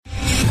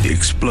The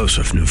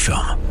explosive new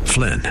film,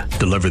 Flynn,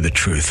 deliver the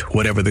truth,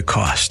 whatever the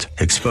cost,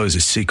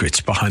 exposes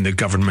secrets behind the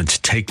government's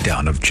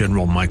takedown of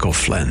General Michael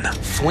Flynn.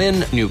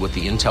 Flynn knew what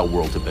the intel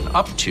world had been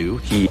up to.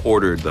 He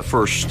ordered the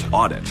first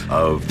audit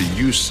of the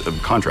use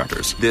of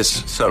contractors.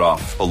 This set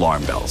off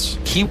alarm bells.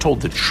 He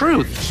told the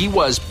truth. He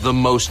was the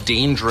most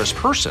dangerous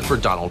person for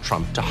Donald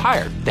Trump to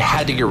hire. They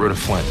had to get rid of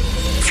Flynn.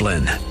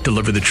 Flynn,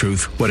 deliver the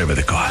truth, whatever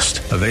the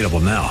cost. Available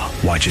now.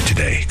 Watch it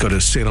today. Go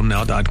to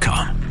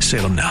salemnow.com.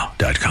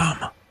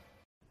 salemnow.com.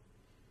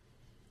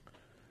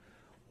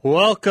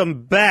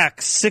 Welcome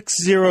back.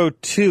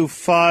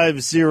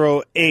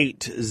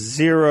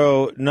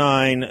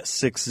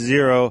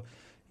 602-508-0960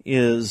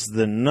 is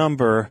the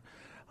number.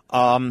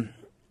 I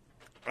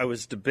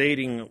was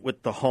debating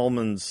with the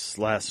Hallmans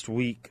last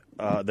week.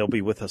 They'll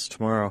be with us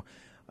tomorrow.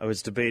 I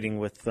was debating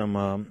with them,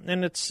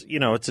 and it's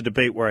a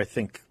debate where I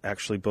think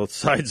actually both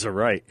sides are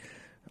right.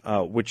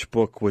 Which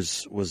book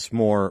was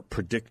more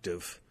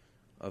predictive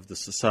of the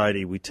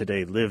society we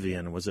today live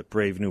in? Was it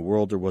Brave New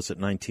World or was it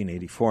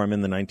 1984? I'm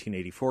in the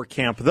 1984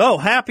 camp, though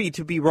happy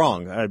to be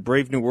wrong.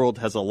 Brave New World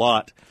has a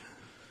lot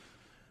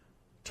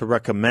to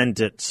recommend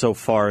it so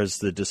far as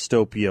the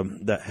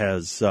dystopia that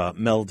has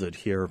melded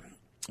here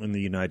in the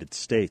United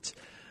States.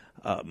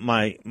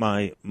 My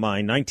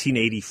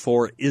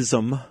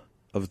 1984-ism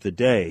of the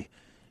day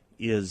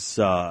is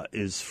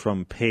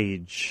from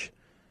page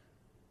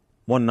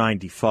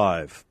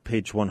 195,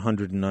 page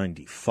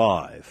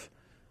 195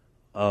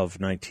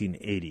 of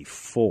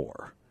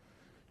 1984.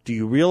 Do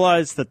you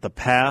realize that the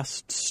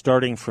past,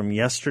 starting from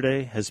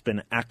yesterday, has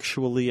been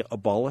actually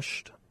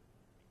abolished?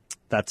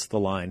 That's the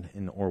line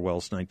in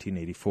Orwell's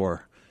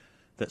 1984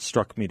 that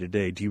struck me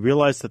today. Do you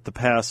realize that the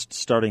past,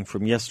 starting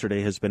from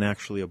yesterday, has been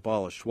actually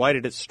abolished? Why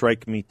did it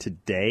strike me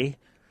today?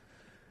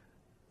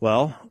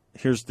 Well,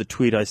 here's the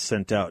tweet I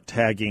sent out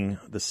tagging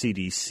the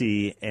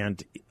CDC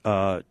and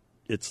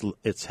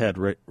its head,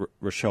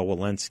 Rochelle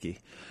Walensky.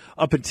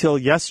 Up until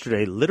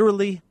yesterday,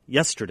 literally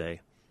yesterday,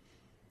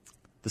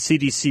 the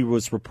CDC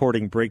was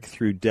reporting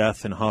breakthrough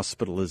death and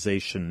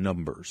hospitalization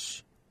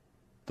numbers.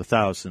 The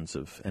thousands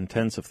and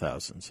tens of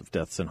thousands of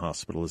deaths and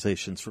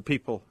hospitalizations for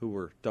people who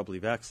were doubly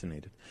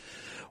vaccinated.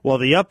 Well,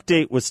 the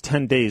update was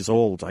 10 days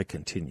old, I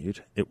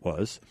continued. It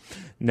was.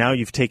 Now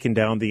you've taken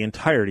down the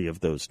entirety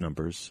of those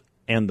numbers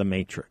and the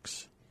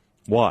matrix.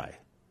 Why?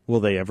 Will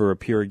they ever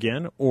appear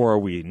again, or are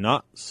we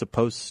not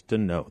supposed to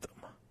know them?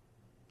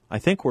 I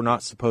think we're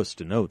not supposed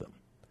to know them.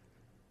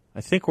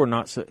 I think we're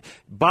not.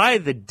 By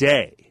the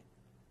day,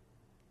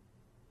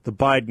 the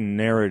Biden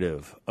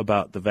narrative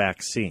about the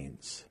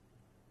vaccines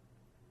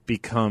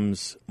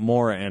becomes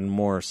more and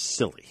more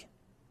silly.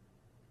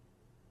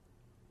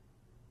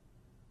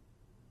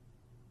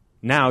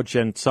 Now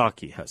Jen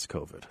Psaki has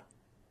COVID.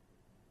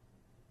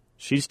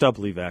 She's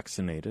doubly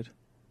vaccinated.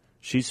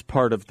 She's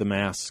part of the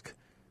mask.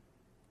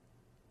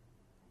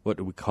 What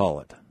do we call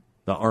it?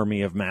 The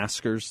army of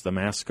maskers, the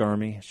mask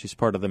army. She's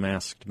part of the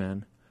masked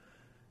men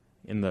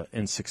in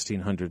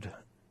 1600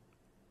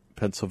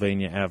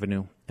 Pennsylvania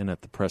Avenue and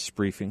at the press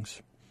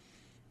briefings.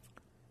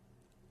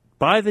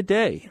 By the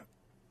day,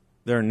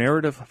 their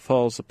narrative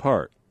falls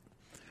apart.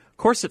 Of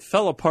course, it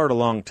fell apart a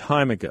long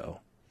time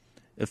ago.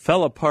 It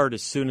fell apart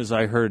as soon as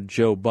I heard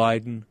Joe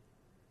Biden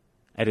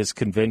at his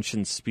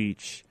convention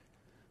speech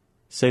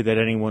say that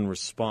anyone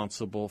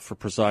responsible for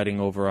presiding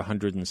over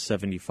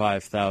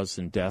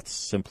 175,000 deaths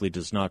simply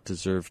does not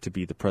deserve to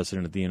be the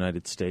president of the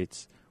United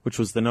States, which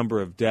was the number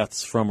of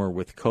deaths from or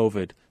with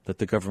COVID that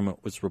the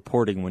government was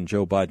reporting when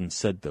Joe Biden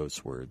said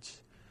those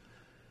words.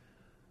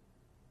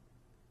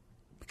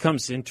 It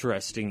becomes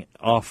interesting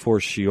a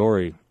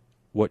fortiori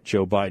what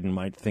Joe Biden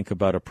might think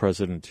about a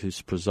president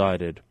who's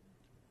presided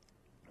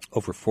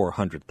over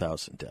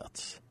 400,000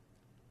 deaths,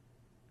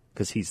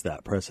 because he's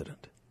that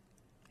president.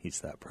 He's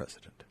that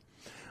president.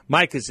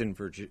 Mike is in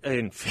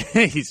Virginia.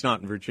 He's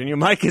not in Virginia.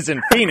 Mike is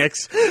in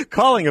Phoenix,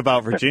 calling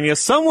about Virginia.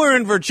 Somewhere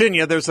in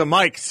Virginia, there's a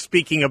Mike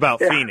speaking about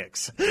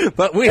Phoenix.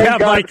 But we have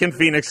God. Mike in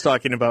Phoenix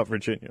talking about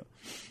Virginia.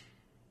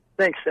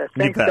 Thanks, Seth.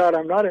 Thank God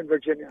I'm not in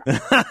Virginia.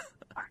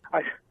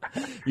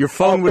 Your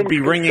phone would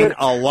be ringing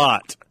a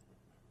lot.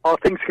 All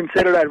things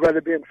considered, I'd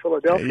rather be in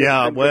Philadelphia.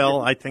 Yeah,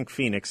 well, I think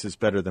Phoenix is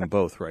better than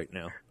both right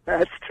now.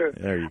 That's true.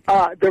 There you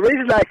go. The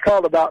reason I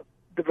called about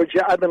the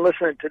Virginia, I've been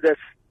listening to this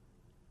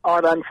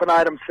ad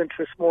infinitum since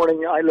this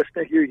morning. I listened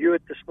to Hugh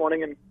Hewitt this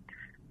morning, and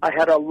I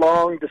had a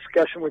long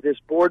discussion with his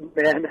board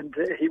man, and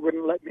he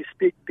wouldn't let me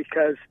speak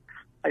because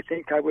I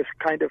think I was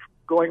kind of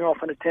going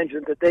off on a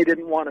tangent that they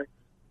didn't want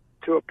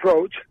to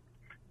approach.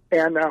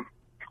 And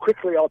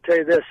quickly, I'll tell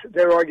you this: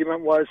 their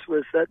argument was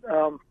that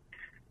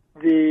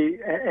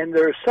and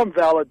there's some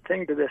valid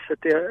thing to this,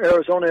 that the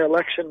Arizona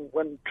election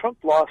when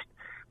Trump lost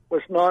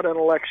was not an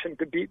election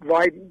to beat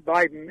Biden.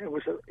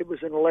 It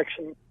was an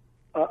election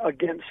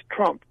against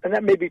Trump, and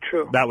that may be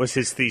true. That was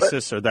his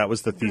thesis, or that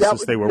was the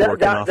thesis they were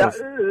working off of?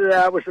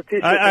 That was the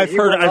thesis. I've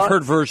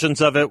heard versions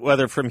of it,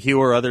 whether from Hugh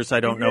or others, I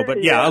don't know. But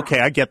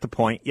okay, I get the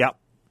point. Yeah.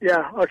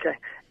 Yeah. Okay.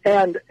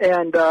 And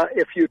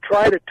if you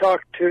try to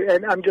talk to,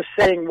 and I'm just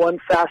saying one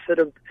facet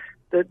of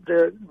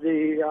the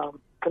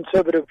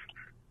conservative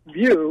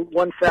view,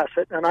 one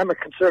facet, and I'm a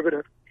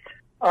conservative,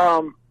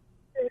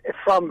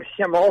 from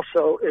him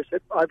also, is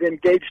that I've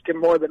engaged him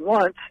more than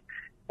once,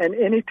 and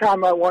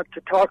anytime I want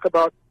to talk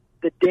about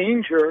the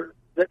danger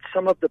that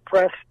some of the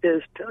press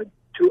is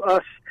to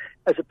us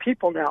as a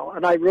people now,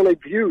 and I really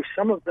view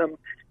some of them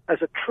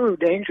as a true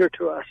danger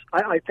to us.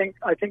 I think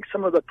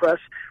some of the press,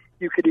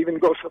 you could even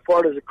go so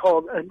far as to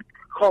call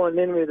an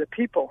enemy of the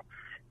people.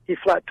 He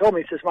flat told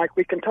me, he says, Mike,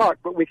 we can talk,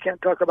 but we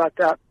can't talk about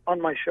that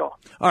on my show.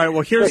 All right.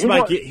 Well, here's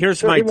my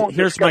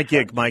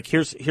gig, Mike.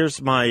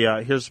 Here's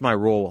my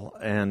role,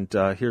 and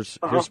here's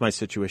my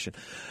situation.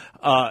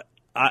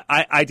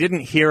 I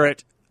didn't hear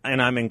it, and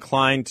I'm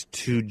inclined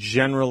to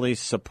generally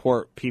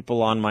support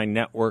people on my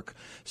network.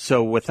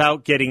 So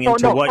without getting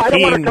into what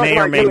he may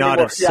or may not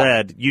have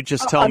said, you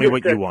just tell me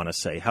what you want to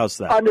say. How's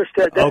that?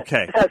 Understood. That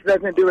has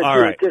nothing to do with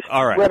you. It just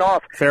went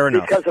off. Fair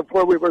enough. Because of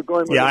where we were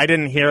going with it. I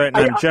didn't hear it, and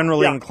I'm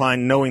generally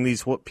inclined, knowing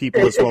these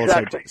people as well as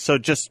I do. So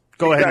just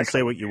go ahead and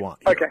say what you want.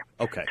 Here.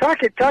 Okay.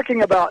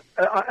 Talking about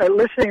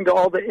listening to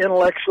all the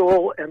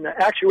intellectual and the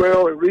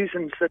actuarial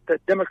reasons that the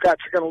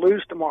Democrats are going to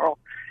lose tomorrow,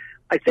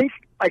 I think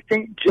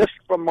just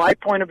from my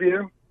point of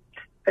view,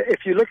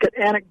 if you look at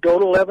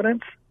anecdotal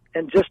evidence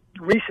and just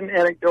recent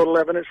anecdotal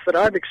evidence that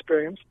I've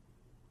experienced,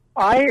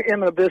 I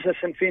am in a business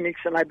in Phoenix,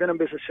 and I've been in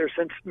business here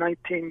since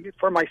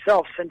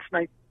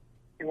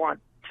 1991.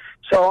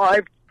 So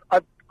I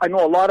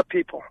know a lot of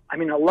people. I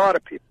mean, a lot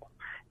of people.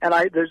 And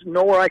there's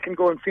nowhere I can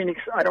go in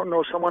Phoenix I don't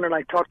know someone, and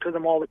I talk to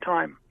them all the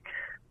time.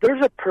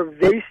 There's a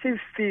pervasive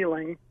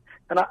feeling,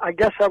 and I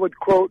guess I would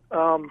quote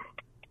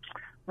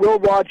Will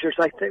Rogers.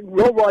 I think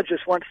Will Rogers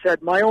once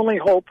said, "My only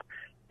hope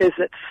is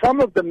that some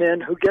of the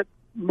men who get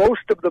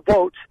most of the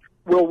votes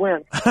will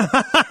win." And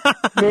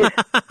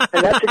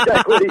that's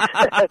exactly what he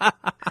said.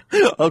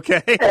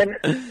 Okay.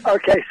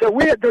 So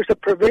there's a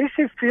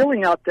pervasive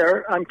feeling out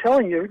there. I'm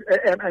telling you,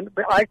 and I'm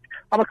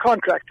a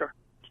contractor,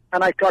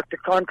 and I talk to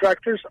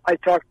contractors. I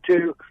talk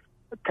to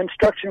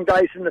construction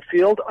guys in the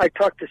field. I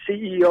talk to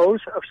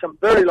CEOs of some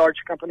very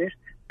large companies,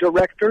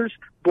 directors,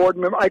 board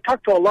members. I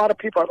talk to a lot of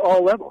people at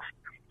all levels.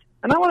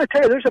 And I want to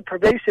tell you, there's a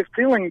pervasive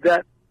feeling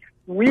that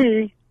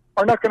we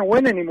are not going to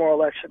win any more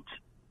elections,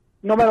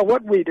 no matter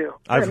what we do.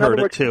 I've heard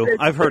it too.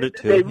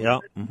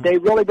 They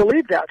really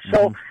believe that.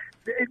 So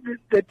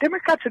the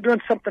Democrats are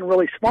doing something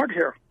really smart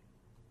here.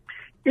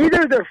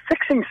 Either they're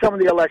fixing some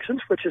of the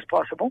elections, which is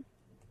possible,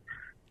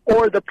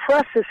 or the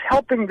press is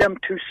helping them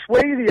to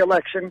sway the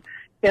election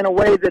in a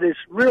way that is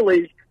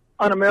really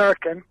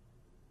un-American,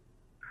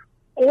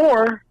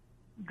 or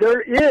there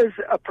is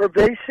a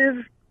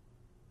pervasive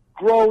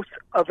growth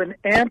of an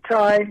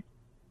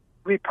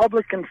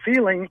anti-Republican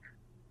feeling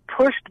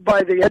pushed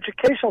by the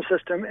educational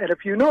system. And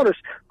if you notice,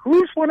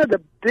 who's one of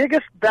the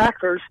biggest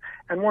backers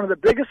and one of the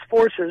biggest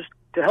forces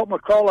to help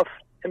McAuliffe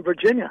in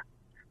Virginia?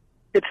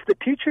 It's the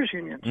teachers'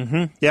 unions.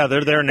 Mm-hmm. Yeah,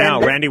 they're there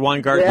now. Randy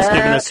Weingarten is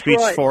giving a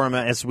speech for him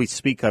as we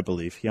speak, I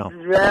believe. Yeah,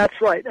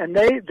 that's right. And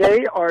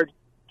they are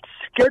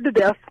scared to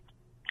death,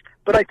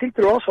 but I think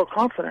they're also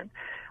confident.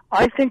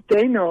 I think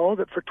they know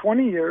that for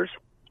 20 years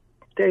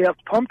they have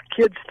pumped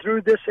kids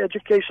through this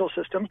educational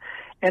system,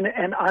 and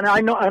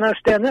I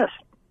understand this.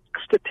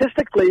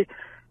 Statistically,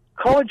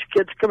 college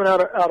kids coming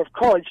out of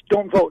college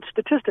don't vote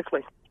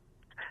statistically.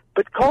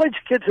 But college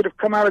kids that have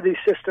come out of these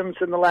systems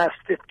in the last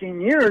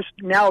 15 years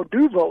now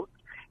do vote.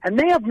 And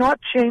they have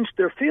not changed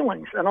their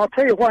feelings. And I'll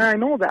tell you why I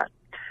know that.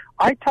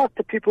 I talk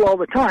to people all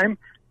the time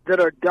that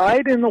are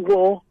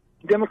dyed-in-the-wool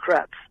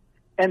Democrats.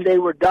 And they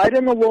were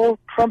dyed-in-the-wool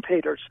Trump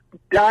haters.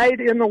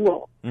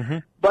 Dyed-in-the-wool. Mm-hmm.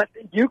 But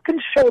you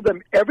can show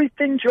them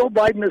everything Joe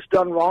Biden has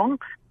done wrong.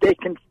 They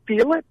can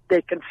feel it.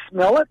 They can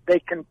smell it. They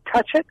can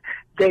touch it.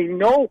 They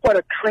know what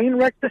a train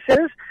wreck this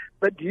is.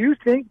 But do you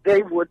think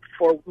they would,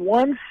 for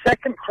 1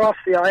 second, cross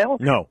the aisle?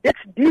 No. It's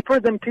deeper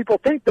than people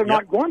think. They're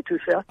not going to,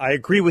 Seth. I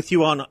agree with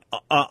you on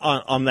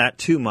that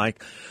too,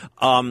 Mike.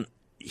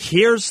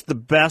 Here's the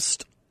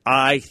best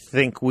I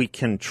think we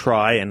can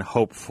try and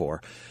hope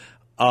for.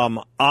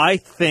 I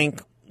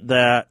think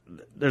that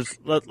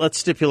let's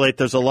stipulate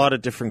there's a lot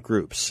of different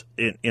groups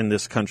in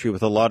this country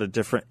with a lot of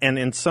different, and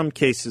in some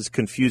cases,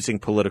 confusing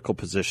political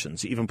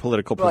positions, even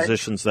political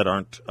positions that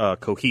aren't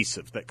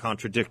cohesive, that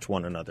contradict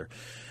one another.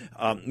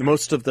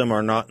 Most of them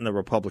are not in the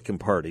Republican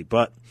Party,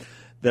 but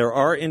there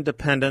are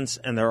independents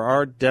and there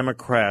are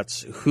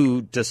Democrats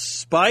who,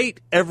 despite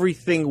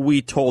everything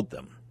we told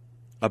them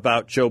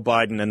about Joe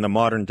Biden and the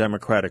modern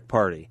Democratic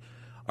Party,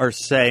 are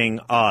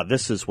saying,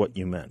 this is what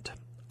you meant.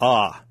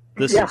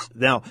 This is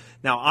now.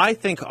 I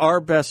think our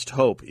best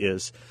hope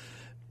is.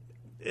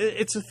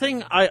 It's a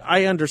thing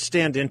I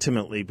understand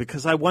intimately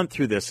because I went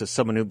through this as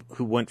someone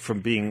who went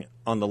from being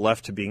on the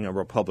left to being a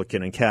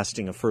Republican and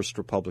casting a first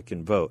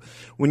Republican vote.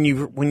 When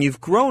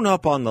you've grown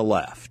up on the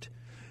left,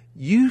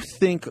 you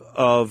think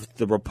of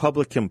the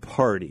Republican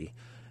Party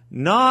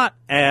not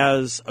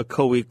as a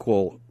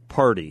co-equal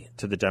party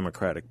to the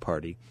Democratic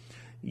Party.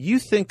 You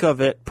think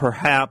of it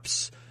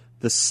perhaps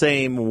the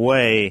same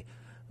way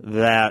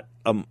that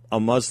a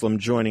Muslim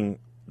joining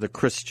the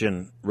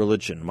Christian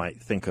religion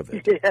might think of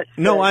it. Yes,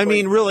 no, exactly. I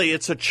mean, really,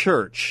 it's a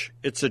church.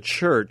 It's a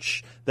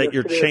church that Yes,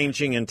 you're it is.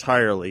 changing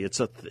entirely. It's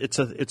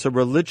a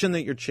religion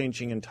that you're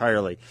changing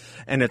entirely.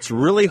 And it's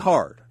really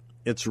hard.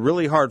 It's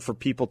really hard for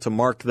people to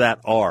mark that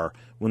R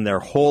when their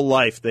whole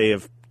life they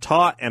have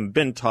taught and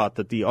been taught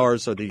that the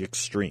R's are the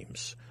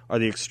extremes, are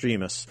the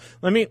extremists.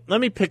 Let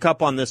me pick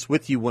up on this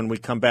with you when we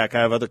come back.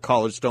 I have other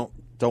callers. Don't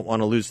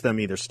want to lose them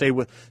either. Stay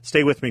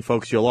with me,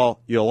 folks. You'll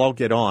all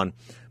get on.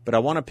 But I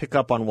want to pick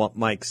up on what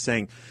Mike's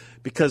saying,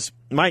 because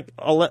Mike,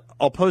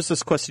 I'll pose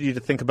this question to you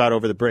to think about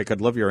over the break. I'd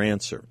love your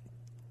answer.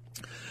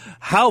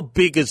 How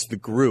big is the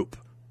group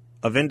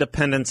of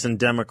independents and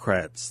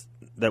Democrats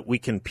that we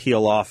can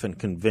peel off and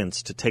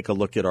convince to take a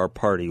look at our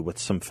party with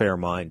some fair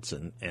minds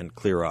and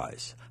clear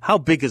eyes? How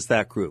big is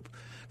that group?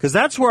 Because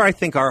that's where I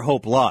think our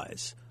hope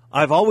lies.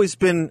 I've always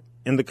been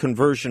in the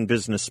conversion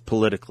business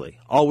politically,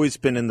 always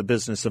been in the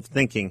business of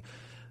thinking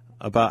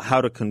about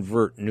how to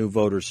convert new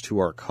voters to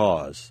our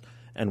cause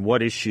and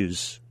what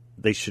issues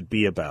they should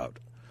be about.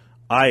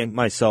 I,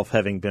 myself,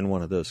 having been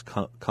one of those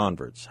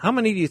converts. How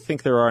many do you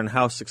think there are, and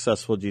how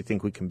successful do you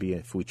think we can be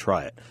if we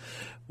try it?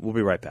 We'll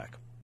be right back.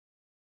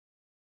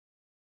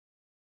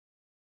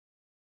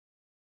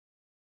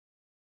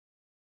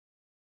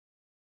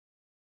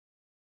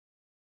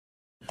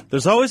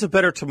 There's always a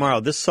better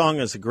tomorrow. This song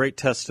is a great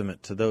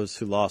testament to those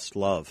who lost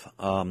love,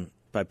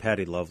 by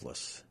Patty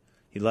Loveless.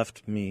 He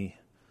left me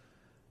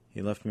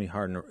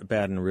hard and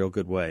bad in a real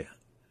good way.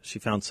 She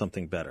found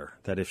something better,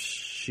 that if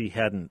she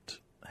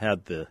hadn't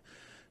had the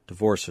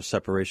divorce or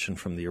separation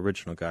from the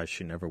original guy,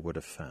 she never would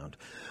have found.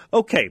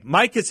 Okay,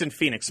 Mike is in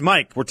Phoenix.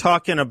 Mike, we're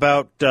talking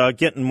about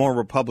getting more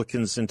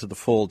Republicans into the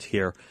fold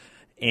here.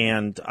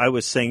 And I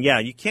was saying, yeah,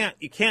 you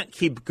can't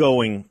keep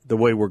going the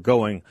way we're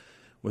going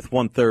with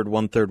 1/3,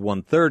 1/3,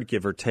 1/3,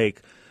 give or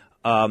take.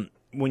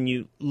 When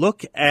you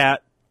look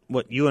at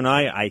what you and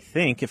I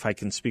think, if I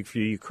can speak for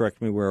you, you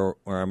correct me where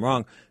I'm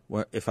wrong,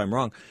 if I'm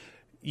wrong,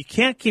 you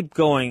can't keep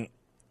going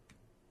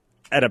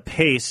at a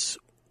pace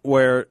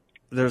where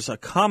there's a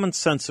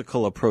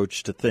commonsensical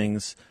approach to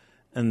things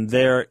and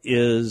there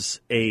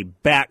is a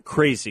bat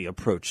crazy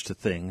approach to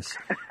things,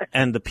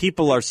 and the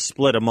people are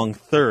split among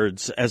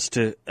thirds as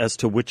to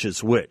which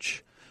is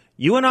which.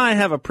 You and I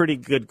have a pretty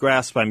good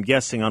grasp, I'm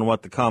guessing, on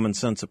what the common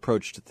sense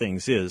approach to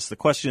things is. The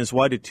question is,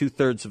 why do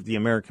 2/3 of the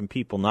American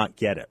people not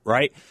get it,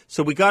 right?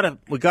 So we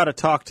gotta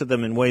talk to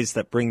them in ways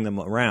that bring them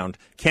around.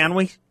 Can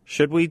we?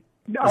 Should we?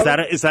 No,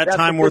 is that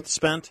time worth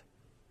spent?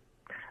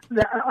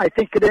 I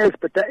think it is,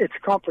 but it's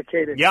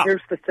complicated. Yeah.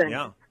 Here's the thing.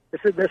 Yeah.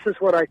 This is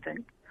what I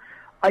think.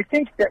 I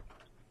think that,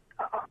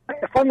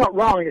 if I'm not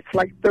wrong, it's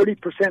like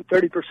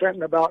 30%,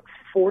 and about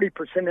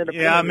 40% independent.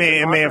 Yeah,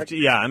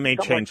 it may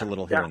change like a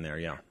little that. here and there.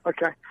 Yeah.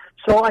 Okay.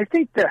 So I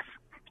think this.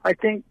 I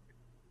think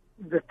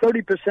the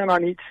 30%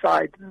 on each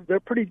side, they're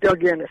pretty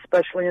dug in,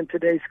 especially in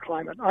today's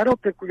climate. I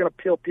don't think we're going to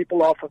peel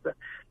people off of the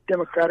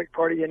Democratic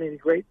Party in any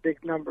great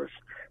big numbers.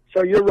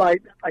 So you're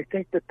right. I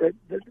think that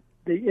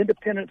the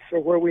independents are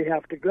where we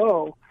have to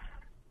go.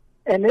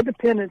 And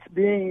independents,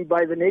 being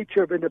by the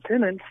nature of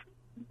independents,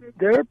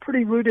 they're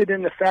pretty rooted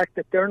in the fact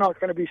that they're not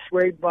going to be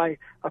swayed by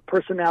a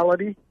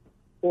personality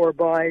or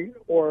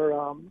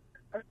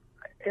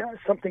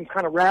something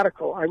kind of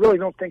radical. I really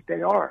don't think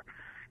they are.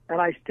 And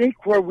I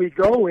think where we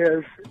go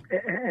is,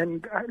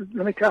 and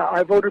let me tell you,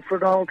 I voted for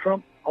Donald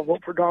Trump. I'll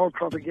vote for Donald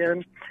Trump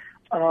again.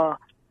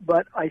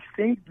 But I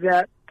think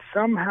that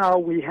somehow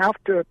we have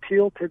to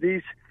appeal to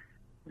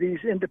these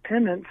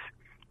independents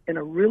in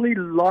a really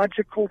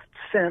logical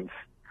sense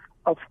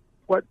of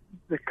what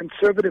the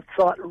conservative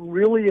thought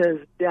really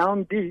is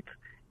down deep,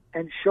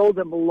 and show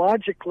them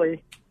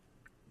logically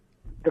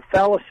the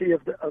fallacy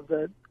of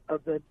the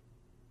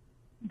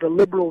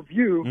liberal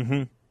view.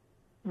 Mm-hmm.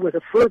 With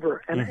a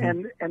fervor, and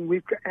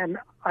mm-hmm. and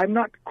I'm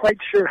not quite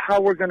sure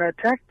how we're going to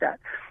attack that,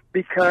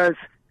 because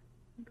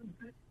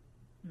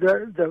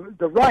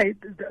the right,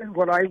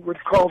 what I would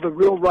call the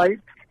real right,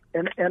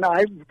 and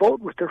I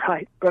vote with the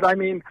right, but I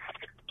mean,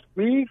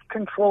 we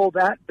control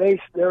that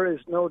base, there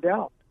is no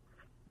doubt.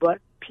 But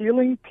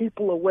peeling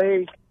people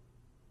away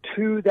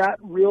to that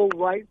real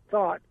right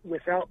thought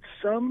without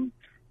some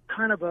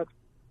kind of a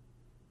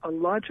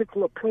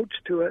logical approach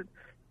to it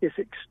is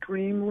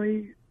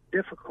extremely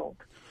difficult.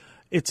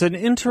 It's an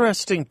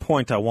interesting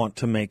point I want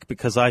to make,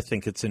 because I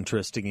think it's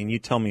interesting, and you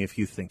tell me if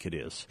you think it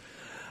is.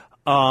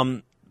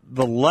 The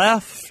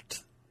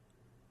left,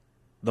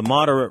 the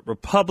moderate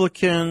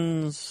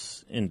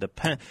Republicans,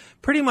 independent,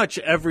 pretty much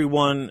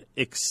everyone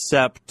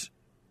except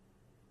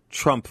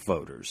Trump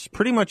voters,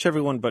 pretty much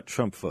everyone but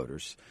Trump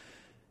voters,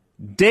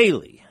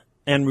 daily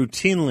and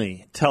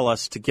routinely tell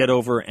us to get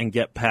over and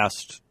get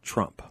past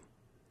Trump.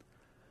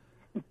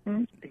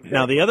 Mm-hmm. Exactly.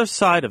 Now, the other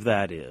side of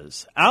that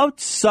is,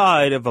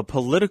 outside of a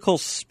political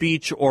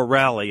speech or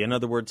rally, in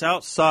other words,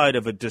 outside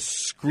of a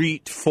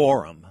discrete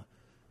forum,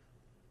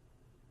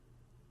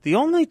 the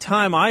only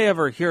time I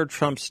ever hear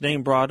Trump's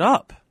name brought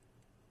up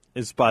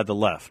is by the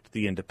left,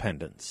 the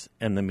independents,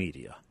 and the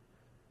media.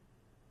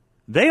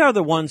 They are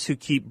the ones who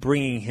keep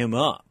bringing him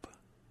up,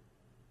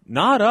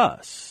 not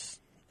us.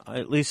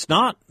 At least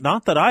not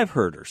that I've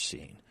heard or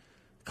seen.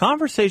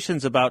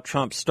 Conversations about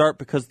Trump start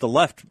because the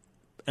left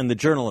and the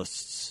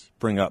journalists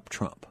bring up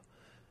Trump,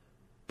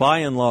 by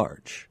and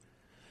large.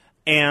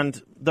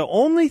 And the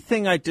only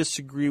thing I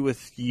disagree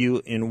with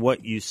you in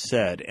what you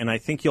said, and I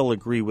think you'll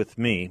agree with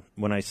me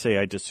when I say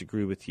I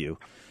disagree with you,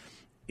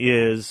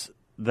 is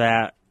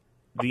that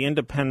the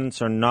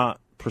independents are not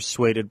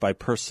persuaded by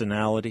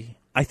personality.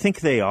 I think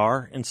they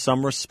are in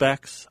some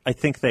respects. I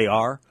think they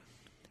are,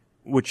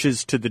 which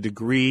is to the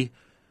degree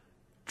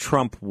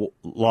Trump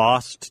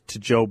lost to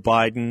Joe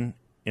Biden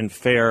in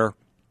fair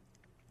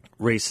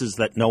races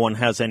that no one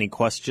has any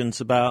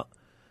questions about.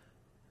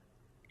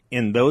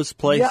 In those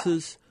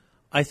places,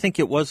 I think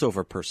it was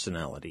over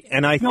personality.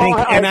 And I think,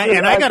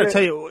 I got to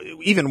tell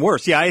you, even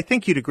worse. Yeah, I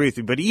think you'd agree with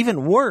me, but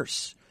even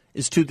worse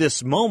is to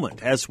this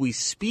moment, as we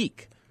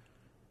speak,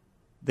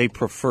 they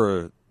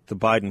prefer the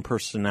Biden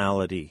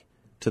personality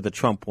to the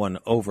Trump one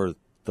over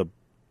the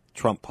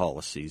Trump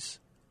policies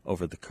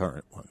over the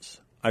current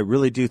ones. I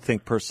really do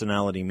think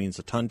personality means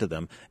a ton to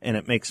them, and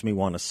it makes me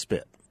want to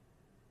spit.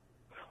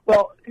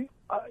 Well,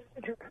 I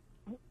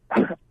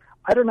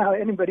don't know how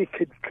anybody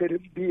could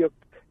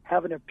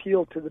have an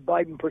appeal to the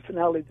Biden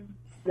personality,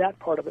 that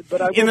part of it.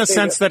 But I in the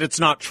sense that it's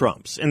not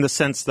Trump's, in the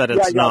sense that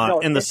it's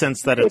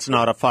it's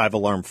not a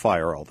 5-alarm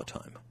fire all the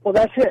time. Well,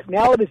 that's it.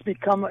 Now it has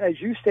become, as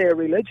you say, a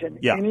religion.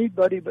 Yeah.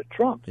 Anybody but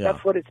Trump. Yeah.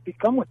 That's what it's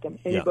become with them.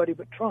 Anybody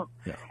but Trump.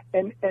 Yeah.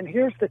 And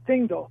here's the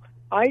thing, though.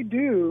 I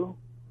do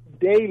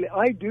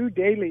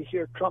daily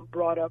hear Trump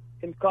brought up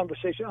in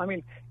conversation. I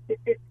mean,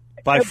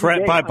 by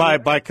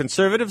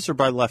conservatives or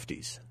by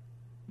lefties?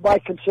 By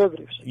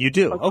conservatives. You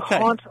do?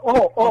 Okay.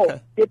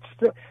 Okay. It's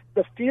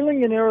the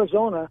feeling in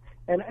Arizona,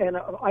 and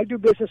I do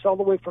business all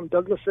the way from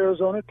Douglas,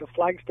 Arizona, to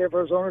Flagstaff,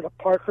 Arizona, to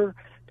Parker,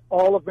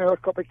 all of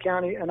Maricopa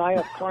County, and I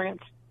have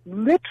clients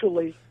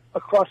literally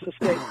across the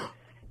state.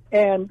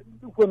 And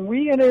when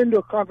we enter into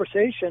a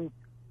conversation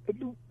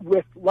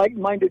with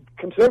like-minded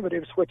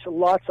conservatives, which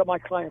lots of my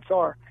clients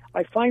are,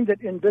 I find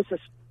that in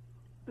business,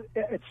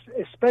 it's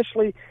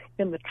especially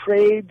in the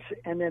trades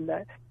and in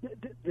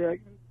the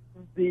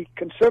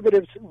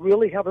conservatives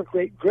really have a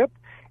great grip,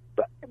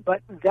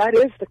 but that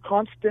is the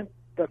constant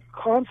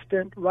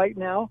right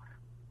now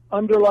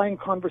underlying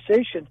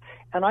conversation.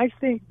 And I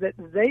think that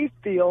they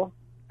feel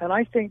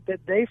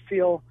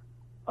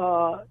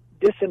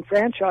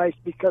disenfranchised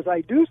because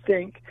I do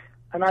think,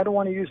 and I don't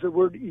want to use the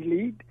word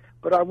elite,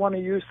 but I want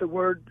to use the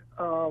word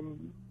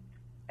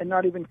and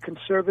not even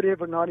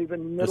conservative or not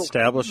even middle.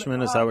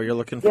 Establishment, is that what you're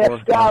looking for?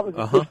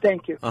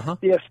 Thank you.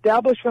 The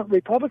establishment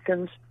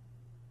Republicans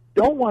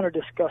don't want to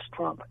discuss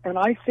Trump. And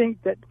I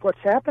think that what's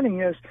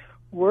happening is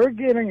we're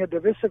getting a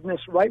divisiveness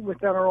right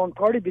within our own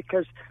party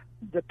because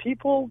the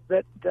people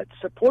that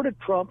supported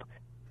Trump,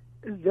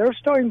 they're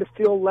starting to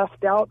feel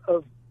left out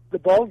of the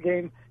ball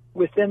game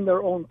within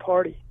their own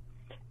party.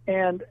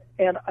 And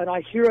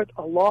I hear it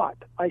a lot.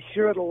 I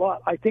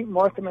think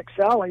Martha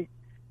McSally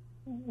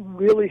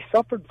really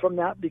suffered from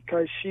that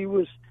because she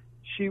was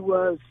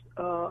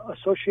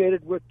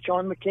associated with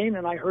John McCain,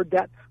 and I heard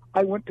that.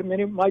 I went to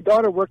many. My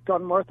daughter worked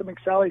on Martha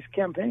McSally's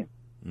campaign,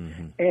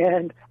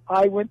 and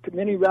I went to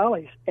many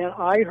rallies, and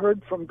I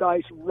heard from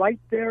guys right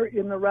there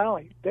in the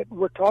rally that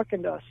were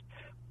talking to us.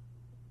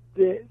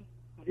 The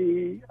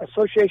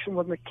association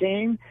with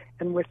McCain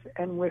and with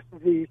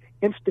the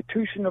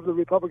institution of the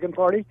Republican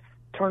Party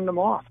turned them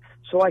off.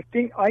 So I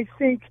think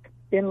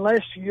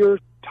unless you're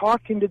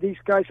talking to these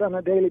guys on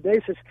a daily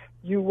basis,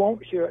 you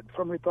won't hear it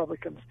from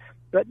Republicans.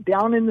 But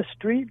down in the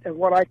street, and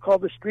what I call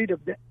the street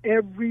of the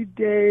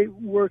everyday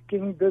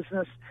working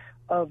business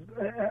of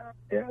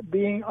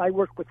I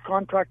work with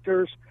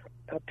contractors,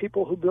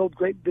 people who build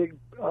great big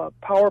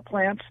power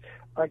plants,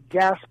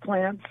 gas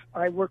plants.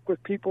 I work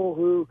with people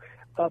who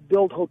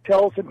build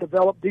hotels and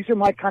develop. These are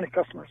my kind of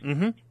customers.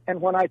 Mm-hmm.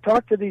 And when I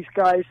talk to these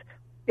guys,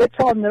 it's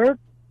on their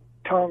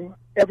tongue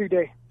every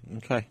day.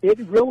 Okay. It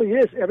really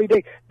is every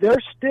day. They are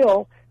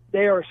still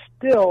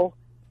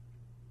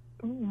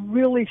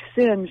really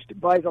singed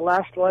by the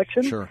last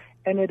election, sure.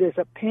 And it is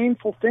a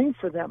painful thing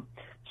for them.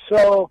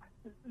 So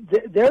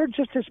they're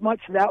just as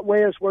much that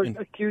way as we're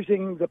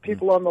accusing the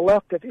people on the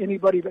left of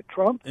anybody but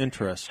Trump.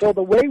 Interesting. So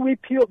the way we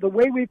peel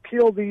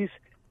these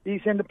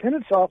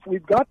independents off,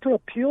 we've got to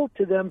appeal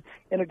to them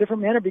in a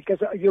different manner because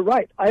you're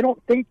right. I don't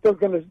think they're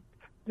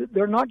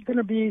not going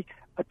to be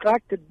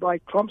attracted by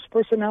Trump's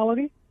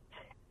personality.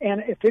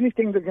 And if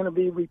anything, they're going to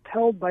be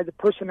repelled by the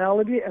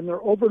personality, and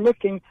they're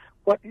overlooking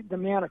what the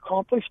man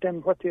accomplished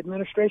and what the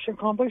administration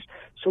accomplished.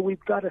 So we've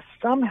got to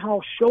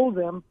somehow show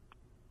them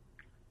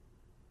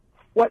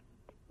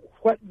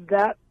what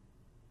that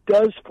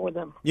does for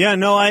them. Yeah,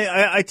 no,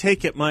 I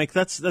take it, Mike.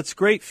 That's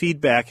great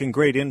feedback and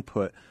great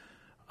input.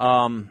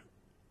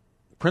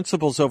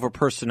 Principles over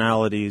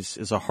personalities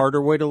is a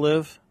harder way to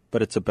live,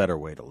 but it's a better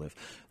way to live.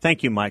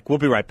 Thank you, Mike. We'll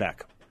be right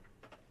back.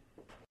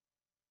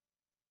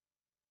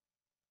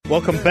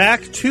 Welcome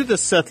back to the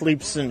Seth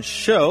Leibsohn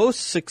Show,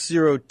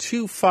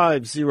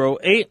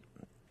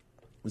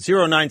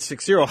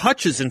 602-508-0960.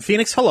 Hutch is in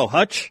Phoenix. Hello,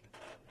 Hutch.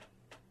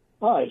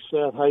 Hi,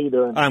 Seth. How you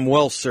doing? I'm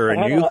well, sir.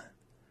 And you?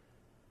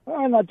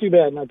 Not too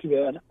bad, not too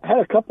bad. I had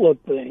a couple of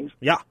things.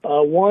 Yeah.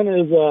 One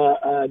is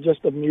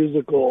just a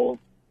musical,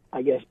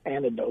 I guess,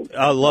 anecdote.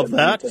 I love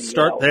that.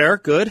 Start there.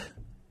 Good.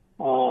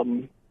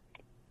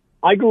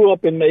 I grew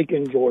up in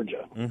Macon,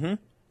 Georgia. Mm-hmm.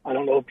 I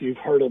don't know if you've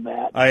heard of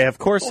that. I, of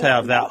course,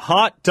 have. That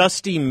hot,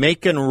 dusty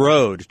Macon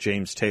Road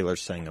James Taylor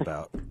sang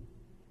about.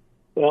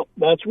 Well,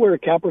 that's where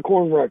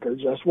Capricorn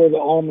Records, that's where the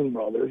Allman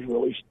Brothers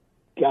really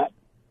got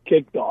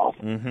kicked off.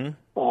 Mm-hmm.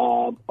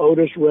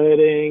 Otis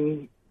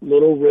Redding,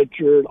 Little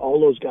Richard, all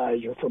those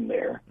guys are from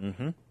there.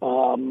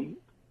 Mm-hmm.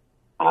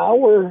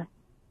 Our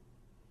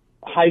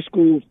high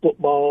school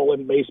football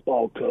and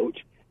baseball coach,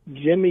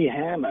 Jimmy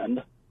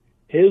Hammond,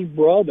 his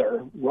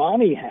brother,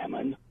 Ronnie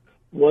Hammond,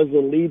 was the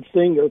lead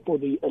singer for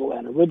the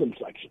Atlanta Rhythm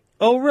Section.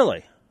 Oh,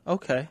 really?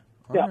 Okay.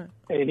 All right.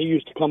 And he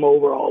used to come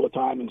over all the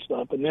time and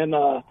stuff. And then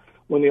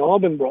when the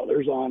Allman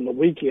Brothers on the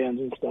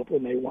weekends and stuff,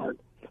 when they weren't,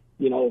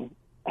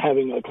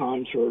 having a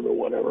concert or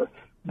whatever,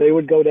 they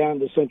would go down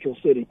to Central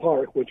City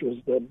Park, which was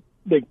the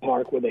big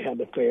park where they had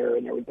the fair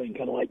and everything,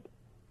 kind of like,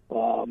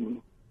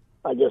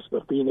 I guess, the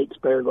Phoenix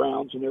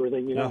Fairgrounds and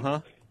everything, Uh-huh.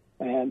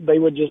 And they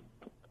would just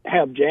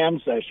have jam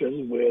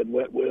sessions with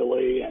Wet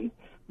Willie, and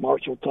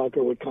Marshall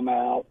Tucker would come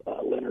out,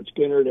 Leonard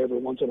Skinner every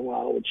once in a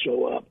while would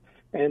show up,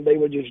 and they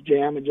would just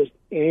jam, and just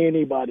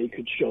anybody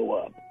could show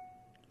up.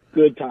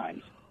 Good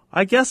times.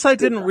 I guess I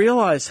didn't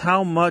realize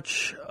how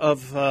much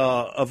of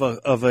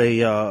a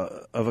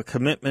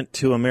commitment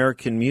to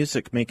American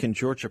music Macon,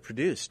 Georgia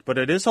produced, but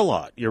it is a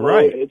lot. You're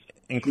right,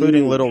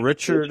 including huge. Little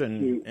Richard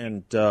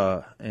it's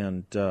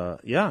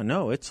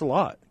it's a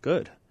lot.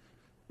 Good.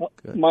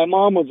 My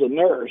mom was a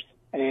nurse,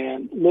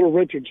 and Little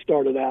Richard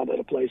started out at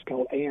a place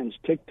called Ann's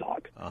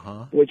TikTok,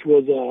 which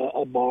was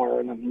a bar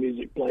and a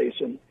music place,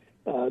 and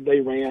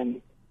they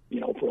ran,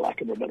 for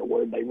lack of a better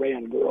word, they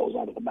ran girls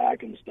out of the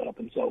back and stuff.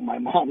 And so my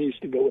mom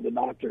used to go with the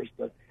doctors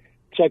to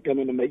check them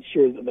and to make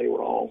sure that they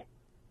were all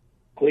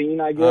clean,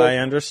 I guess. I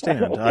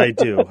understand. I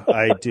do.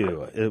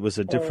 It was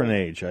a different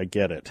age. I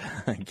get it.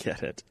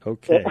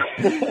 Okay.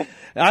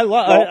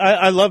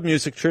 I love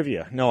music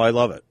trivia. No, I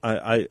love it.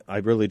 I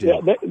really do.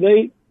 Yeah,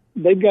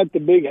 they've got the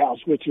big house,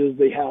 which is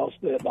the house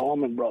that the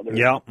Allman Brothers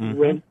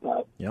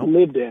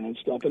lived in and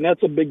stuff. And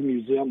that's a big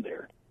museum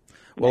there.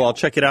 Well, I'll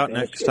check it out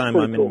next time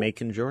I'm in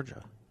Macon,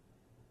 Georgia.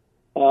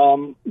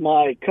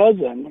 My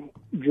cousin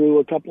drew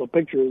a couple of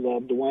pictures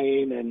of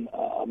Dwayne and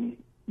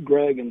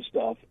Greg and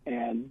stuff,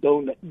 and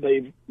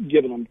they've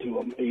given them to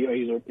him.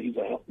 He's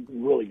a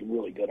really,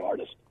 really good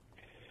artist.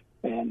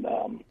 And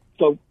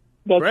so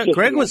that's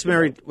Greg was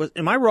married.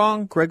 Am I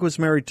wrong? Greg was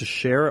married to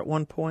Cher at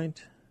one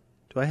point.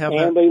 Do I have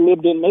that? And they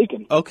lived in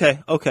Macon.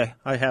 Okay.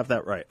 I have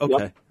that right.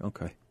 Okay.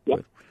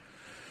 Yep.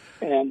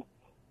 And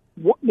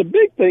the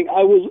big thing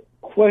I was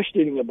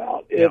questioning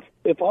about,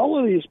 if all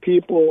of these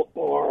people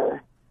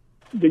are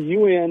the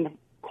UN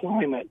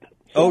climate.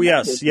 Oh,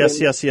 yes.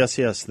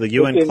 The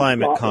UN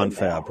climate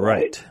confab,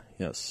 right.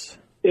 Yes.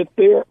 If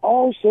they're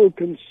also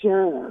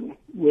concerned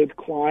with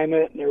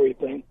climate and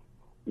everything,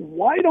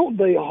 why don't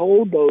they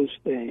hold those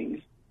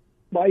things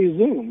by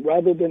Zoom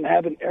rather than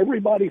having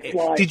everybody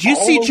fly? Did you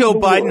see Joe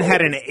Biden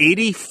had an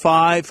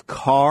 85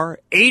 car?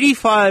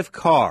 85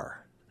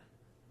 car.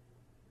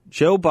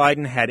 Joe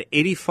Biden had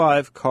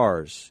 85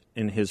 cars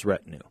in his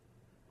retinue.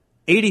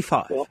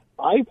 85. Well,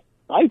 I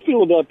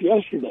filled up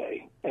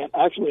yesterday, and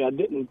actually I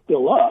didn't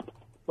fill up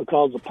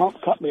because the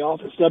pump cut me off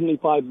at $75.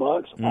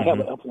 Mm-hmm. I have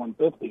an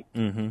F-150,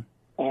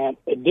 and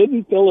it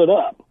didn't fill it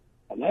up,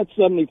 and that's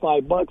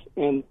 $75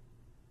 in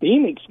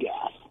Phoenix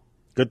gas.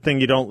 Good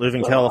thing you don't live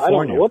in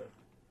California. I don't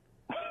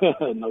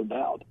know no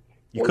doubt.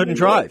 You couldn't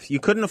drive. You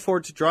couldn't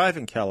afford to drive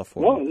in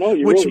California. No,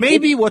 you which really may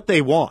couldn't. be what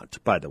they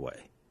want, by the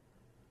way.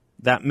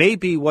 That may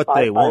be what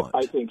they want.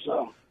 I think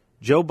so.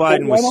 Joe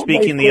Biden was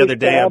speaking the other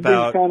day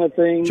about kind of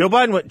things? Joe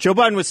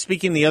Biden was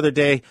speaking the other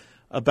day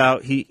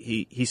about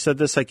he said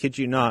this, I kid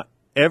you not,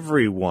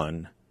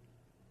 everyone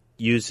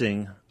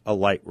using a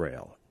light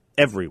rail.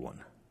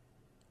 Everyone.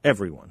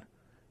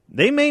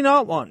 They may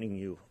not want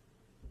you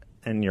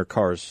and your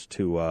cars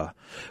to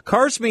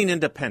cars mean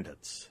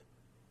independence.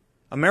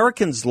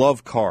 Americans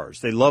love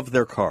cars. They love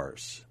their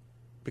cars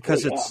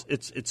because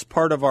it's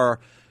part of our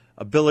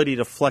ability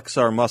to flex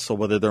our muscle,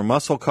 whether they're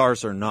muscle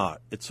cars or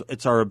not.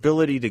 It's our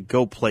ability to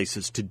go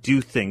places, to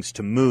do things,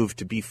 to move,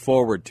 to be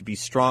forward, to be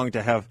strong,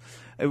 to have.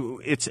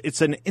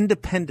 It's an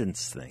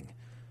independence thing,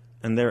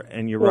 and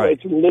you're right.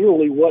 It's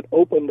literally what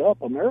opened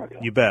up America.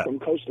 You bet. From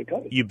coast to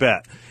coast. You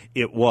bet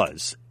it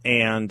was,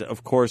 and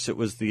of course it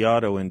was the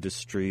auto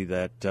industry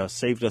that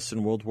saved us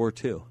in World War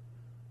II.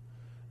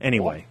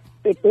 Anyway.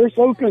 If they're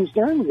so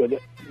concerned with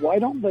it, why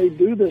don't they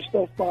do this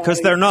stuff by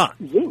Because they're not.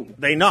 Zoom?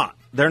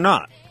 They're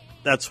not.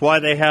 That's why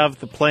they have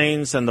the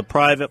planes and the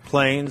private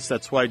planes.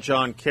 That's why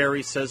John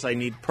Kerry says I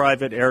need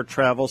private air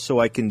travel so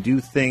I can do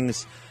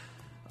things,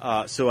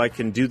 so I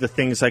can do the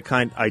things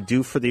I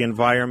do for the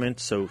environment.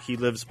 So he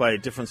lives by a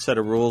different set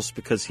of rules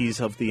because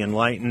he's of the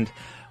enlightened.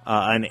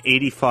 An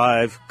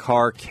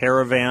 85-car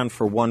caravan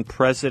for one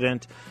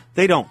president.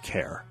 They don't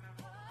care.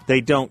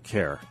 They don't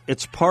care.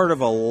 It's part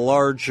of a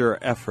larger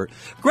effort.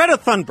 Greta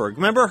Thunberg,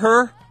 remember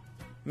her?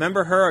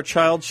 Remember her? Our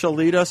Child Shall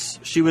Lead Us?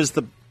 She was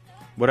the,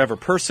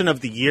 Person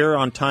of the Year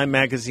on Time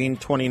Magazine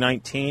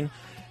 2019.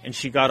 And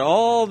she got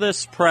all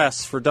this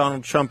press for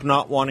Donald Trump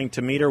not wanting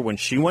to meet her when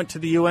she went to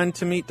the UN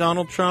to meet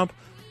Donald Trump.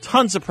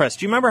 Tons of press.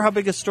 Do you remember how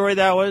big a story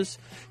that was?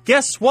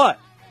 Guess what?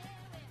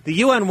 The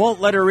UN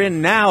won't let her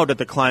in now to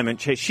the climate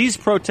change. She's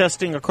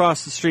protesting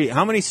across the street.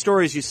 How many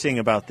stories you seeing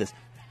about this?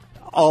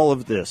 All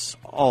of this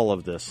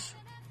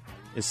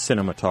is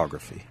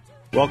cinematography.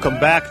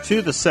 Welcome back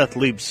to the Seth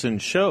Leibsohn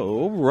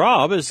Show.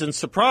 Rob is in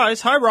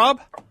surprise. Hi,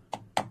 Rob.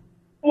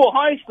 Well,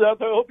 hi,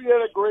 Seth. I hope you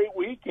had a great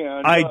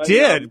weekend. I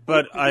did,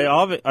 but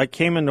I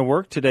came into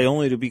work today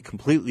only to be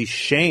completely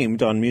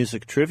shamed on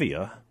music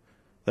trivia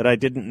that I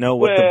didn't know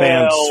what the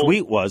band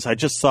Sweet was. I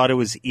just thought it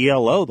was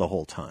ELO the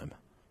whole time.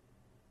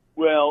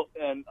 Well,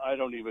 and I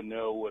don't even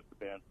know what the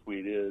band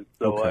Sweet is.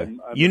 So okay. I'm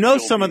you know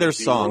some of their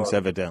songs,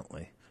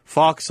 evidently.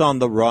 Fox on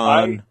the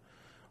Run,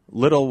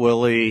 Little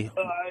Willie.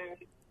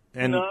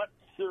 I'm not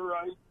sure.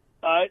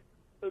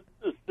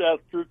 Seth,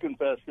 true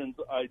confessions,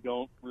 I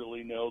don't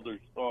really know their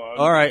songs.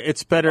 All right,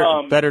 it's better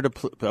to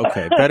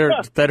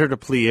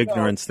plead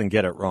ignorance than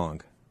get it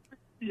wrong.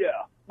 Yeah.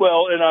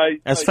 Well, and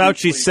as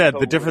Fauci said,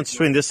 the difference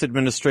between this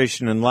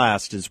administration and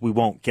last is we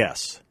won't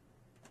guess.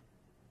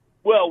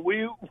 Well,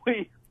 we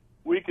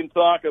can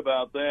talk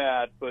about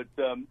that, but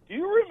do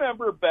you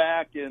remember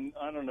back in,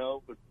 I don't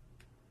know,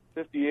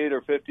 58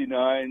 or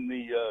 59,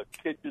 the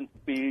kitchen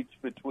speech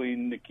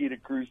between Nikita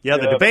Khrushchev? Yeah,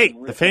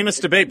 the famous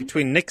debate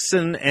between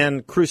Nixon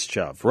and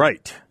Khrushchev,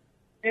 right?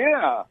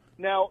 Yeah.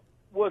 Now,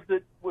 was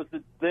it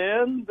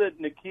then that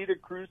Nikita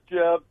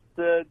Khrushchev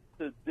said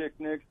to Dick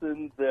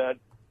Nixon that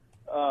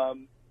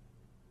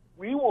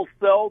we will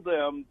sell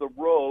them the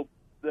rope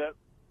that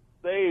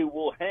they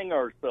will hang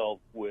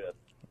ourselves with?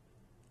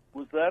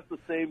 Was that the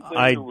same thing?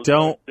 I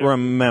don't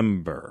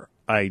remember.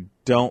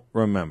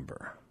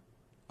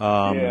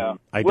 Yeah.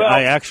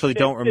 I actually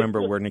don't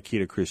remember where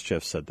Nikita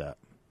Khrushchev said that.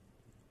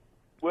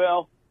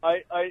 Well,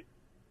 I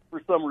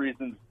for some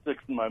reason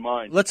sticks in my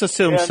mind. Let's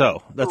assume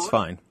so. That's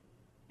fine.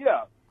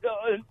 Yeah,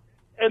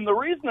 and the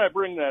reason I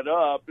bring that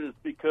up is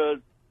because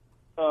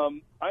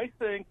I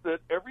think that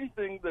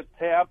everything that's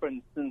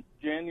happened since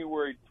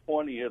January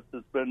 20th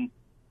has been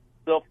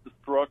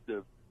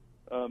self-destructive.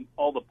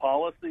 All the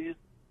policies,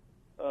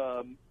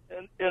 and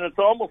it's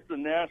almost a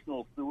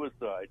national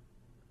suicide.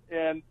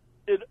 And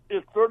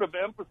it sort of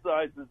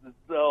emphasizes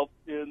itself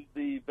in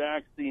the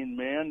vaccine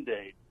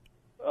mandate.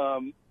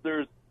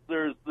 There's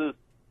this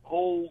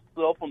whole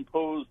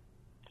self-imposed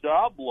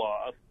job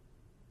loss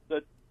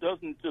that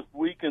doesn't just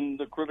weaken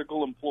the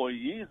critical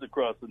employees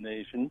across the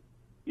nation,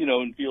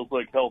 in fields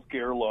like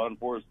healthcare, law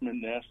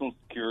enforcement, national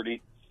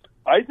security.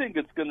 I think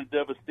it's going to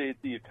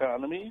devastate the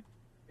economy,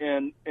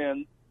 and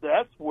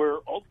that's where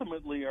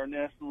ultimately our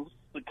national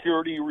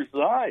security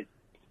resides.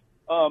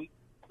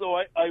 So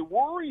I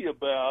worry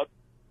about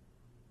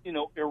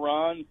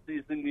Iran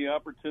seizing the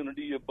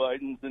opportunity of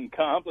Biden's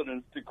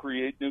incompetence to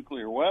create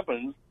nuclear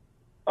weapons.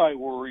 I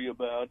worry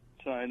about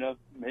China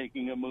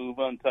making a move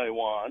on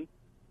Taiwan.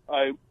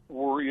 I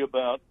worry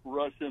about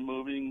Russia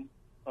moving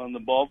on the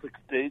Baltic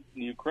states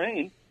and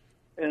Ukraine.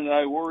 And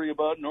I worry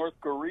about North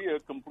Korea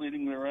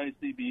completing their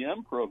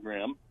ICBM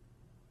program.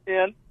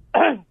 And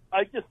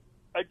I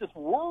just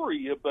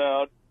worry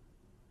about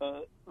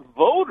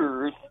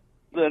voters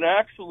that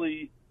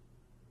actually...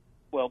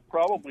 Well,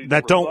 probably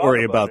that don't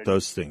worry about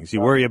those things.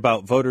 You worry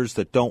about voters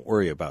that don't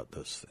worry about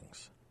those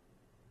things.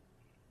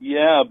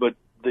 Yeah, but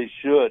they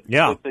should.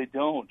 Yeah. But they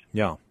don't.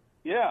 Yeah.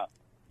 Yeah.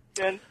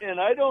 And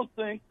I don't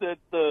think that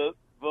the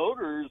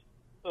voters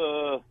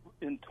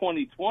in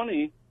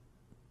 2020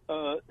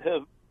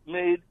 have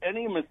made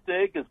any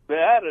mistake as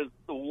bad as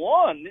the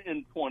one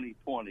in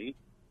 2020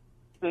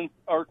 since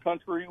our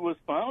country was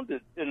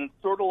founded. And it's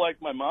sort of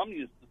like my mom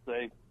used to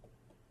say,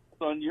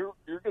 son, you're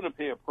going to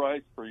pay a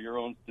price for your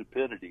own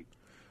stupidity.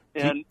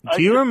 And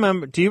do you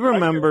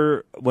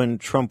remember when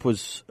Trump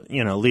was,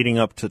 leading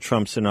up to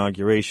Trump's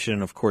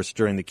inauguration, of course,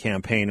 during the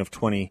campaign of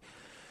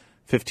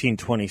 2015,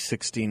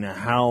 2016,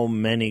 how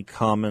many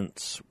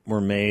comments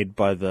were made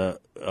by the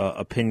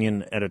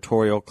opinion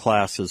editorial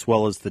class as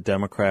well as the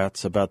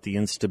Democrats about the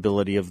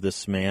instability of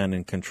this man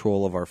in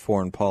control of our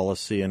foreign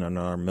policy and on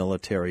our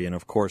military and,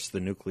 of course, the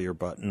nuclear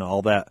button,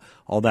 all that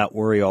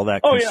worry, all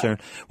that concern.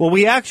 Yeah. Well,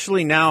 we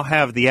actually now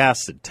have the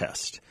acid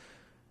test.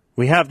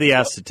 We have the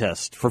acid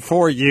test. For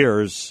 4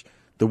 years,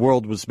 the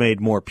world was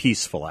made more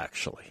peaceful,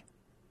 actually.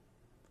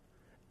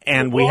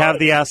 And we have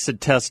the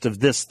acid test of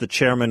this, the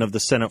chairman of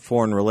the Senate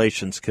Foreign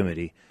Relations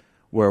Committee,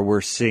 where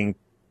we're seeing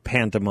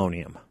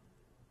pandemonium.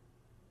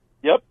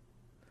 Yep.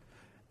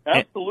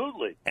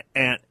 Absolutely.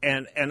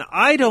 And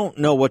I don't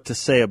know what to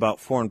say about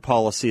foreign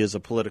policy as a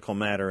political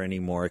matter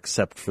anymore,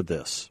 except for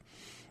this.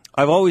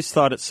 I've always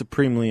thought it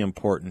supremely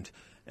important,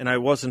 and I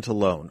wasn't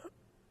alone.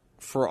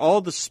 For all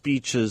the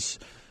speeches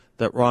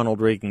that Ronald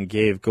Reagan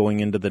gave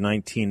going into the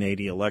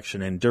 1980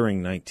 election and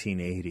during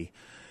 1980,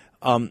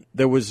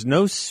 There was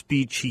no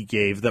speech he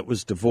gave that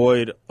was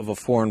devoid of a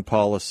foreign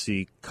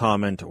policy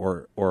comment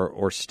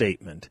or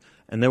statement.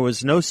 And there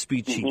was no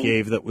speech he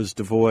gave that was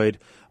devoid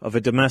of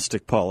a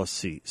domestic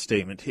policy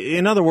statement.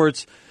 In other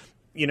words,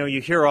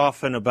 you hear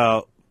often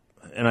about,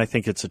 and I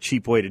think it's a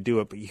cheap way to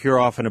do it, but you hear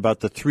often about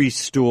the three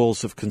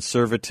stools of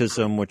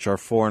conservatism, which are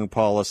foreign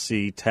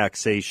policy,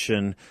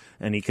 taxation,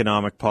 and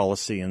economic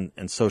policy, and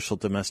social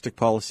domestic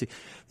policy.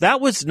 That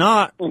was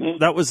not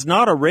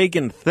a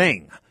Reagan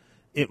thing.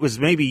 It was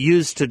maybe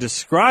used to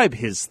describe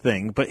his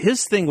thing, but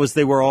his thing was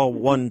they were all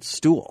one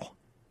stool.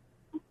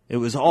 It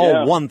was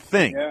all one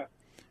thing. Yeah.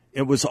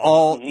 It was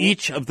all,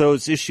 each of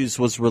those issues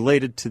was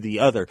related to the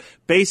other,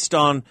 based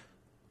on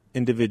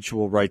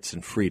individual rights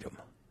and freedom.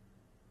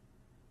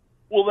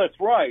 Well, that's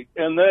right.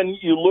 And then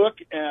you look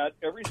at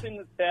everything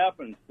that's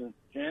happened since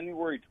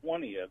January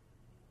 20th,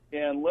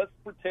 and let's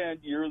pretend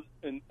you're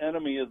an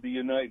enemy of the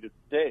United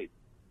States.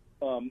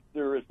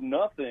 There is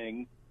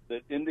nothing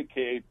that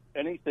indicates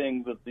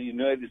anything that the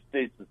United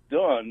States has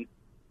done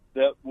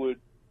that would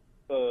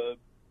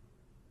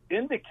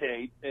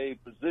indicate a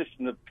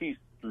position of peace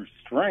through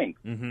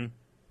strength.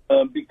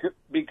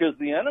 Because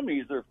the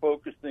enemies are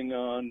focusing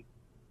on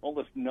all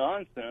this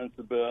nonsense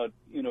about,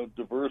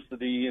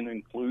 diversity and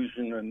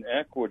inclusion and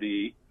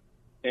equity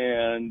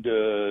and,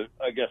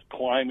 I guess,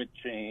 climate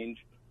change.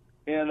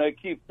 And I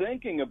keep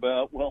thinking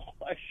about, well,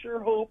 I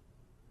sure hope,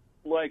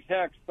 like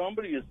heck,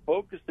 somebody is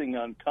focusing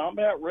on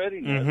combat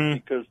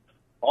readiness because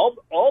all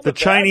the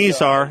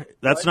Chinese are.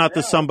 That's right not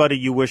the somebody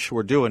you wish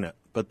were doing it,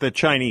 but the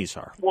Chinese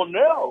are. Well,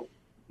 no,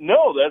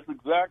 that's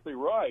exactly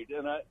right.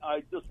 And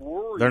I just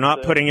worry. They're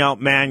not putting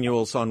out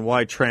manuals on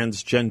why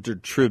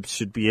transgendered troops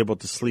should be able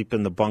to sleep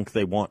in the bunk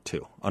they want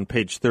to on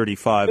page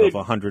 35 of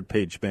a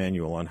 100-page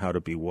manual on how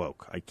to be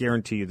woke. I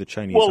guarantee you the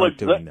Chinese aren't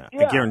doing that.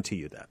 Yeah. I guarantee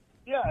you that.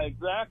 Yeah,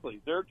 exactly.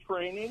 They're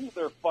training.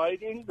 They're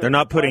fighting. They're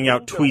not putting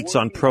out tweets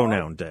on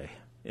Pronoun Day,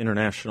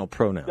 International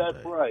Pronoun Day.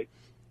 That's right.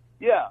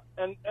 Yeah,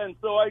 and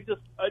so I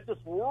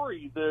just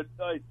worry that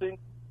I think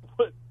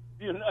the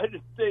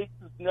United States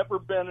has never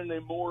been in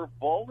a more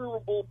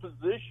vulnerable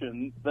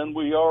position than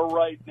we are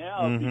right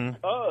now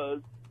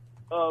because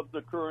of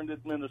the current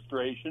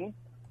administration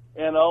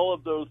and all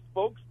of those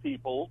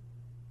spokespeople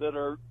that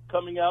are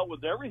coming out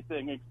with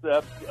everything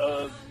except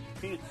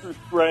peace through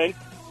strength,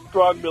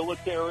 strong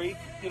military,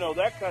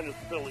 that kind of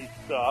silly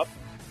stuff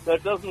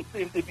that doesn't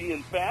seem to be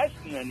in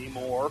fashion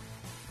anymore,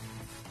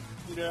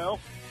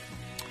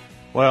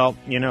 Well,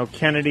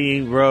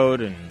 Kennedy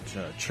wrote and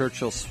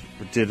Churchill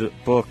did a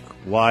book,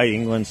 Why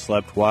England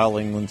Slept, While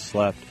England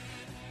Slept.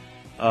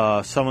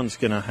 Someone's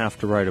going to have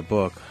to write a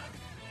book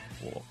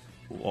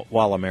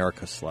while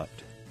America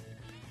slept.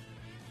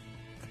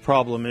 The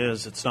problem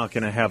is it's not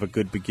going to have a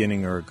good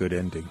beginning or a good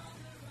ending.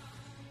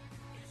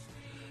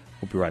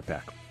 We'll be right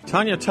back.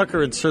 Tanya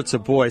Tucker inserts a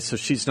boy so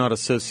she's not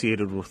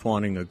associated with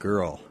wanting a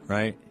girl,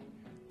 right?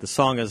 The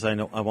song is I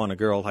Want a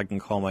Girl, I Can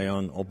Call My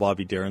Own, old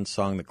Bobby Darin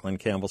song that Glenn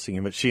Campbell's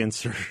singing, but she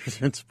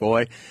inserts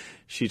boy.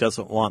 She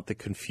doesn't want the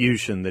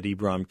confusion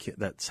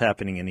that's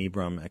happening in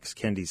Ibram X.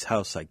 Kendi's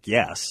house, I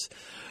guess.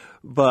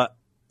 But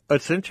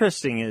what's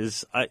interesting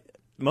is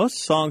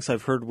most songs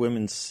I've heard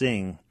women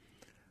sing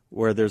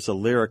where there's a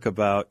lyric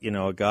about,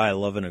 a guy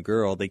loving a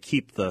girl, they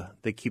keep the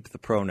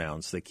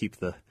pronouns, they keep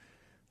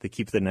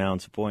the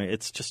nouns. Boy,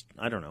 it's just,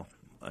 I don't know,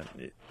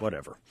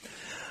 whatever.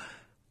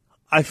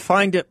 I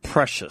find it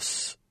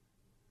precious.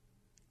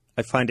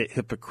 I find it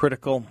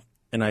hypocritical,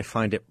 and I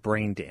find it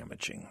brain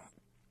damaging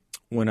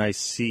when I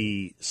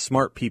see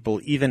smart people,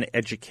 even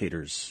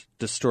educators,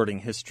 distorting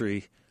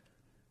history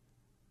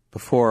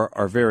before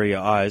our very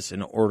eyes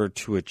in order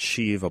to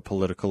achieve a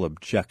political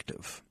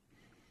objective.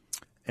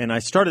 And I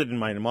started in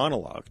my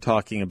monologue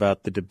talking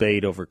about the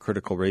debate over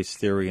critical race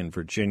theory in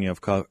Virginia,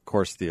 of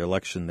course, the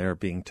election there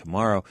being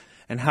tomorrow,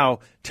 and how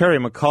Terry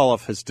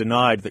McAuliffe has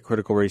denied that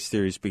critical race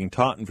theory is being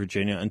taught in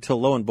Virginia until,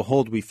 lo and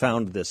behold, we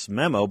found this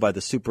memo by the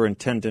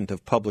superintendent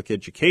of public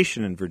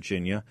education in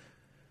Virginia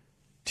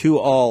to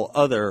all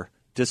other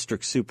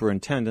district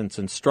superintendents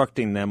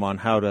instructing them on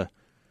how to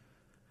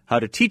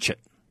teach it,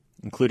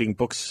 including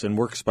books and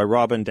works by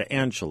Robin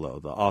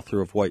DiAngelo, the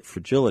author of White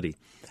Fragility.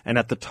 And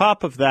at the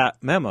top of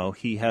that memo,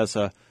 he has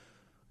a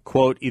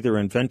quote either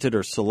invented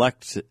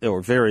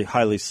or very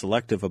highly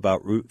selective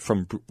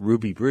from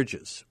Ruby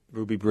Bridges.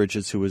 Ruby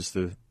Bridges, who is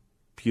the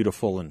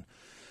beautiful and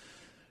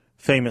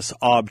famous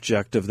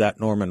object of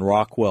that Norman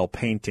Rockwell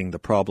painting, The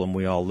Problem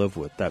We All Live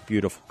With, that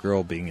beautiful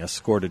girl being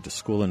escorted to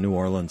school in New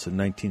Orleans in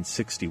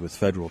 1960 with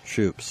federal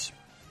troops.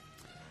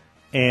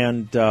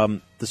 And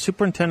the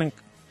superintendent,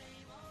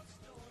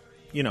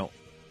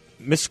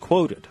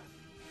 misquoted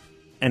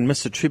and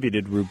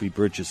misattributed Ruby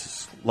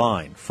Bridges'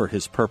 line for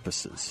his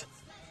purposes.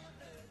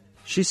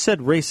 She said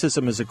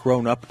racism is a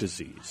grown-up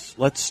disease.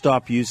 Let's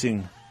stop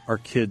using our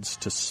kids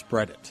to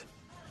spread it.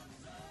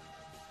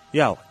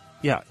 Yeah.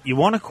 You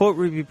want to quote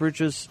Ruby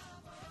Bridges?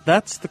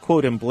 That's the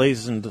quote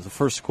emblazoned, the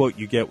first quote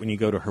you get when you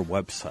go to her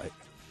website.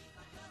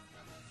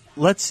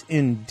 Let's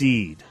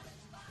indeed,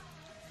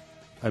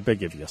 I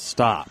beg of you,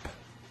 stop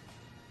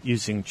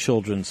using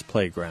children's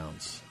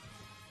playgrounds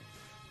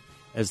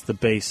as the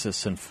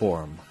basis and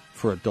forum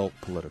for adult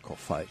political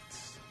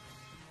fights.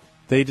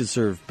 They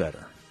deserve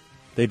better.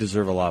 They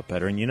deserve a lot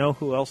better. And you know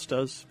who else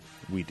does?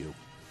 We do.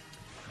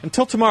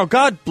 Until tomorrow,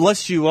 God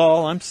bless you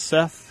all. I'm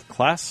Seth.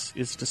 Class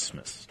is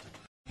dismissed.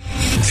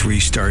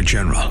 3-star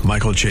General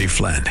Michael J.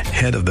 Flynn,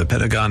 head of the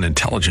Pentagon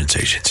Intelligence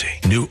Agency,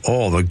 knew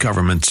all the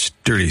government's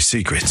dirty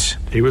secrets.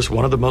 He was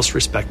one of the most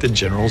respected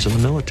generals in the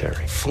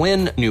military.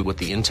 Flynn knew what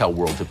the intel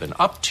world had been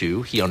up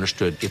to. He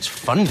understood its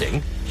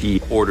funding.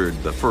 He ordered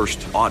the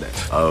first audit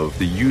of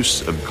the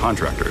use of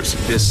contractors.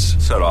 This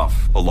set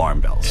off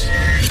alarm bells.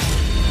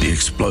 The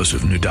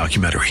explosive new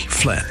documentary,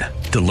 Flynn,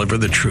 Deliver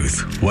the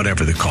Truth,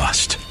 Whatever the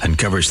Cost,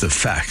 uncovers the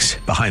facts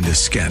behind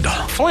this scandal.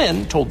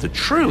 Flynn told the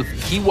truth.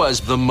 He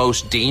was the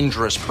most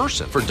dangerous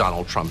person for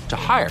Donald Trump to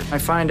hire. I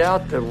find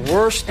out the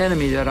worst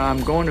enemy that I'm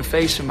going to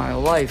face in my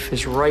life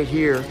is right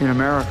here in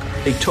America.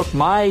 They took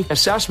my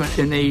assessment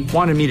and they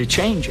wanted me to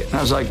change it. And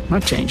I was like, I'm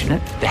not changing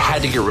it. They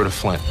had to get rid of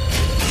Flynn.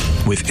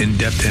 With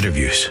in-depth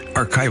interviews,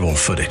 archival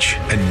footage,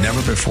 and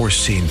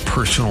never-before-seen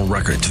personal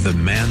records of the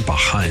man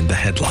behind the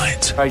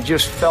headlines. I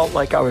just felt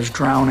like I was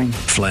drowning.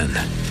 Flynn,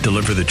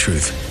 Deliver the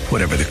Truth,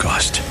 Whatever the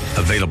Cost.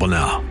 Available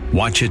now.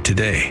 Watch it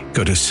today.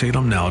 Go to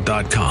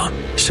salemnow.com.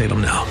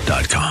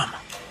 salemnow.com.